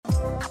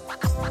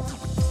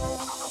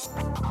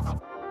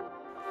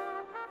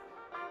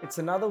It's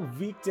another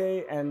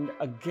weekday and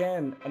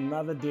again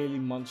another daily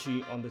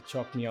munchie on the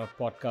Chalk Me Out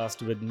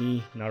podcast with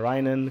me,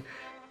 Narayanan.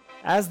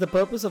 As the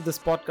purpose of this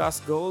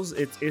podcast goes,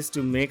 it is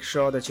to make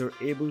sure that you're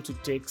able to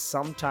take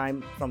some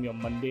time from your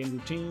mundane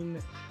routine,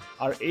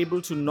 are able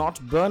to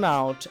not burn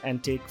out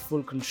and take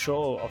full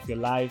control of your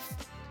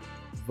life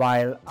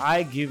while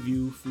I give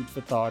you food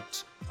for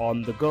thought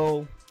on the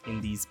go in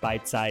these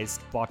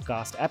bite-sized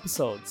podcast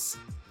episodes.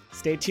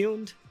 Stay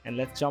tuned and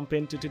let's jump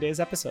into today's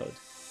episode.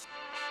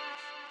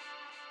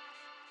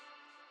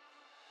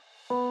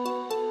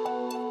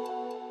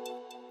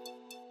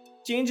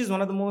 Change is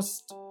one of the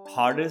most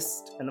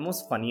hardest and the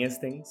most funniest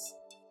things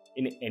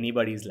in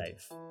anybody's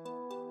life.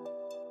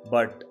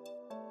 But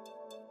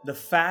the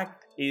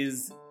fact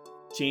is,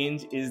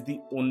 change is the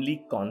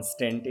only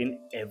constant in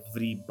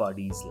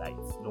everybody's life.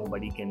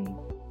 Nobody can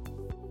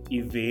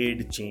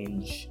evade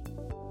change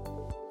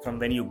from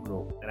when you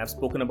grow. And I've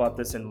spoken about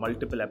this in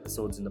multiple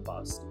episodes in the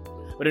past.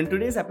 But in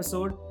today's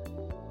episode,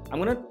 I'm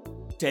going to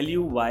tell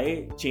you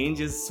why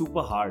change is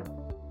super hard,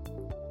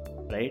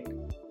 right?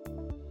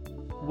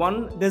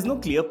 One, there's no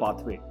clear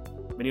pathway.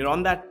 When you're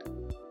on that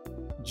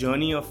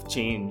journey of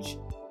change,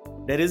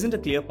 there isn't a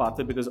clear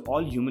pathway because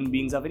all human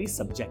beings are very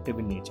subjective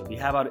in nature. We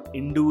have our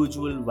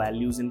individual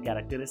values and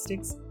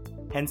characteristics.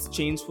 Hence,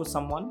 change for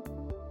someone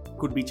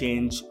could be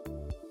change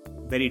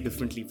very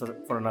differently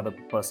for another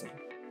person.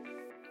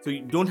 So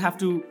you don't have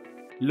to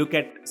look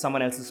at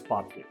someone else's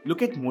pathway.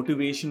 Look at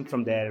motivation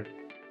from their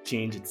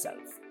change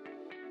itself.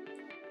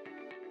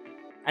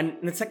 And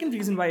the second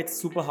reason why it's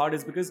super hard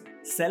is because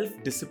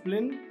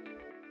self-discipline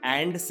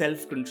and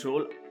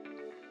self-control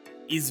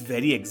is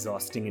very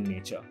exhausting in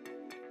nature.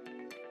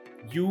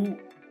 You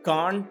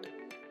can't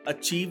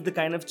achieve the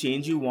kind of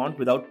change you want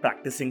without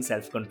practicing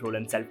self-control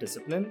and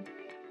self-discipline.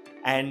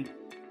 And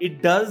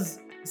it does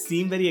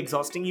seem very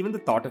exhausting, even the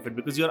thought of it,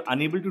 because you're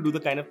unable to do the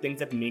kind of things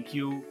that make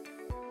you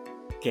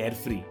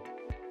carefree.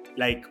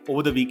 Like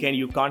over the weekend,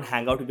 you can't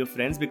hang out with your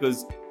friends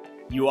because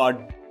you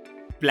are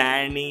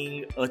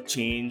planning a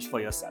change for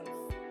yourself.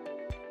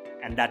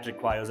 And that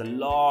requires a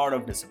lot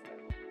of discipline.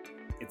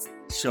 It's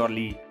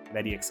surely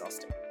very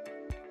exhausting.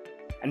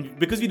 And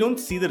because we don't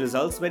see the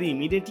results very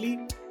immediately,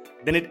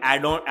 then it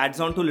adds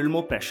on to a little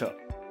more pressure.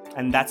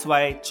 And that's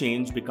why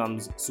change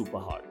becomes super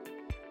hard.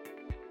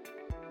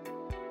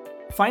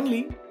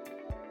 Finally,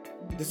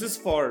 this is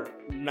for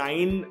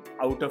 9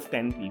 out of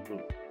 10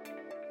 people.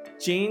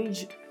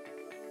 Change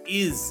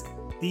is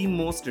the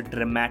most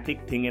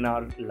dramatic thing in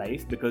our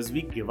life because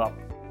we give up.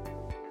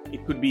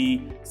 It could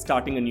be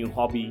starting a new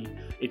hobby.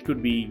 It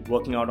could be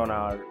working out on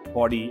our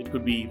body. It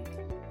could be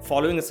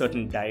following a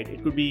certain diet.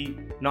 It could be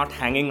not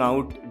hanging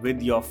out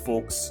with your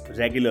folks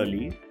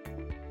regularly.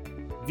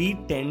 We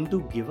tend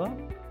to give up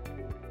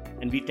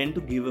and we tend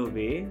to give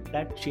away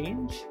that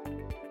change,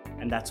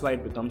 and that's why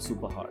it becomes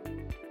super hard.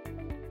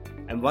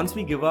 And once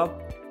we give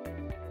up,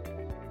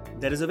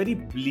 there is a very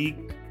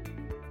bleak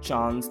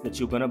chance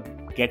that you're gonna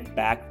get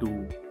back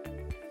to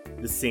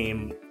the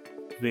same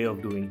way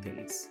of doing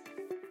things.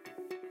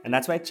 And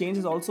that's why change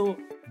is also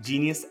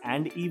genius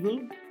and evil.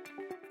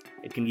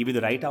 It can give you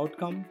the right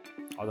outcome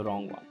or the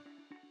wrong one.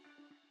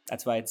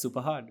 That's why it's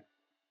super hard.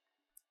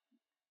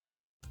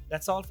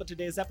 That's all for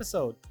today's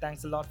episode.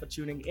 Thanks a lot for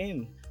tuning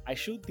in. I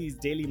shoot these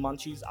daily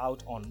munchies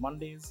out on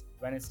Mondays,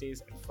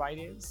 Wednesdays, and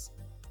Fridays.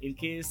 In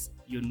case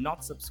you're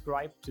not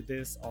subscribed to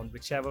this on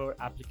whichever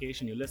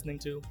application you're listening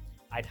to,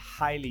 I'd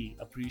highly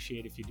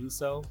appreciate if you do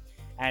so.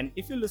 And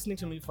if you're listening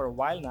to me for a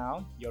while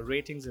now, your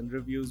ratings and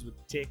reviews would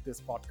take this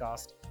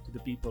podcast to the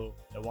people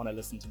that want to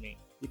listen to me.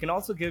 You can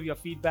also give your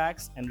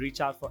feedbacks and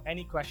reach out for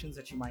any questions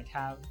that you might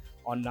have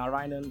on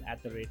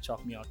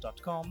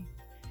narayanan@chalkmeout.com.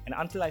 And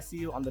until I see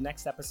you on the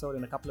next episode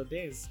in a couple of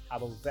days,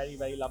 have a very,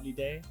 very lovely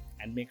day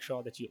and make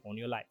sure that you own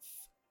your life.